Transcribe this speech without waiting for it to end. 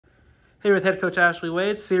Here with head coach Ashley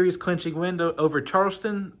Wade, series clinching win over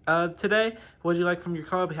Charleston today. What did you like from your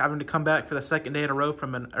club, having to come back for the second day in a row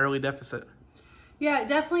from an early deficit? Yeah,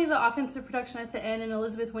 definitely the offensive production at the end and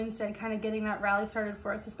Elizabeth Winstead kind of getting that rally started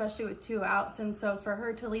for us, especially with 2 outs. And so for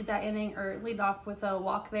her to lead that inning or lead off with a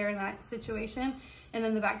walk there in that situation, and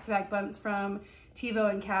then the back-to-back bunts from TiVo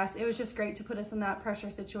and Cass, it was just great to put us in that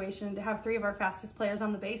pressure situation. To have 3 of our fastest players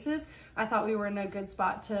on the bases, I thought we were in a good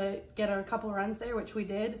spot to get a couple runs there, which we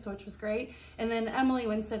did, so which was great. And then Emily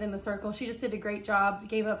Winstead in the circle, she just did a great job,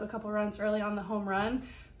 gave up a couple runs early on the home run,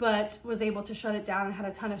 but was able to shut it down and had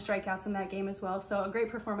a ton of strikeouts in that game as well. So a great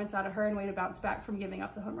performance out of her and way to bounce back from giving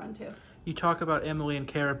up the home run too. You talk about Emily and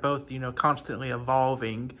Kara both, constantly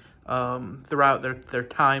evolving throughout their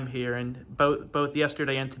time here, and both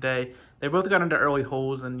yesterday and today, they both got into early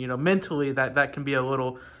holes, and mentally that can be a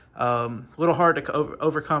little hard to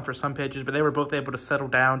overcome for some pitchers, but they were both able to settle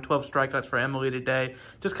down. 12 strikeouts for Emily today.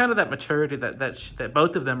 Just kind of that maturity that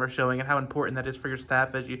both of them are showing, and how important that is for your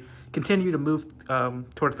staff as you continue to move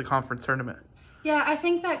towards the conference tournament. Yeah, I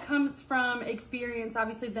think that comes from experience,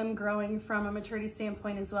 obviously them growing from a maturity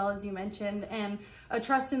standpoint as well, as you mentioned, and a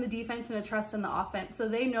trust in the defense and a trust in the offense. So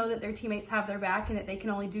they know that their teammates have their back and that they can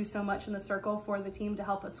only do so much in the circle for the team to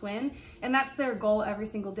help us win. And that's their goal every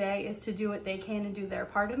single day, is to do what they can and do their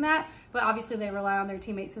part in that. But obviously they rely on their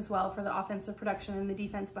teammates as well for the offensive production and the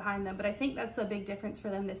defense behind them. But I think that's a big difference for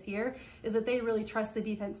them this year, is that they really trust the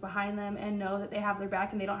defense behind them and know that they have their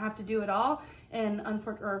back and they don't have to do it all. And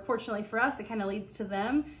fortunately for us, it kind of leads to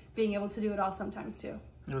them being able to do it all sometimes too.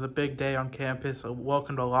 It was a big day on campus.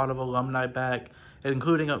 Welcomed a lot of alumni back,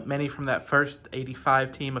 including many from that first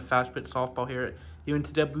 85 team of fast pitch softball here at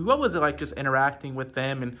UNCW. What was it like just interacting with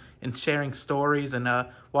them and sharing stories and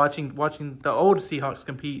watching the old Seahawks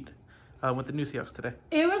compete with the new Seahawks today?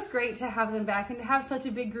 It was great to have them back and to have such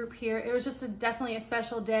a big group here. It was just definitely a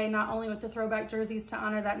special day, not only with the throwback jerseys to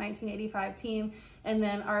honor that 1985 team and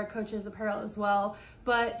then our coaches' apparel as well,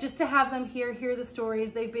 but just to have them here, hear the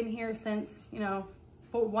stories. They've been here since,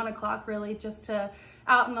 1 o'clock really, just to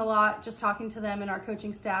out in the lot, just talking to them and our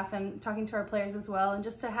coaching staff and talking to our players as well. And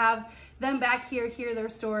just to have them back here, hear their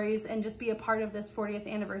stories, and just be a part of this 40th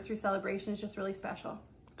anniversary celebration is just really special.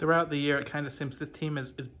 Throughout the year, it kind of seems this team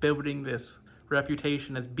is building this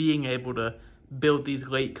reputation as being able to build these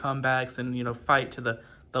late comebacks and, fight to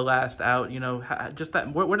the last out. Just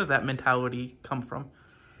that, where does that mentality come from?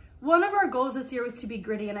 One of our goals this year was to be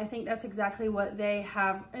gritty, and I think that's exactly what they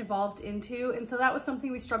have evolved into. And so that was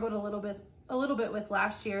something we struggled a little bit with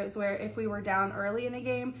last year, is where if we were down early in a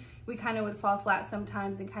game, we kind of would fall flat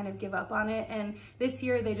sometimes and kind of give up on it. And this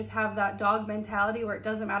year they just have that dog mentality where it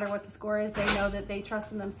doesn't matter what the score is. They know that they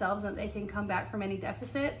trust in themselves and that they can come back from any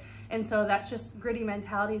deficit. And so that's just gritty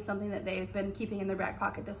mentality is something that they've been keeping in their back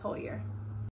pocket this whole year.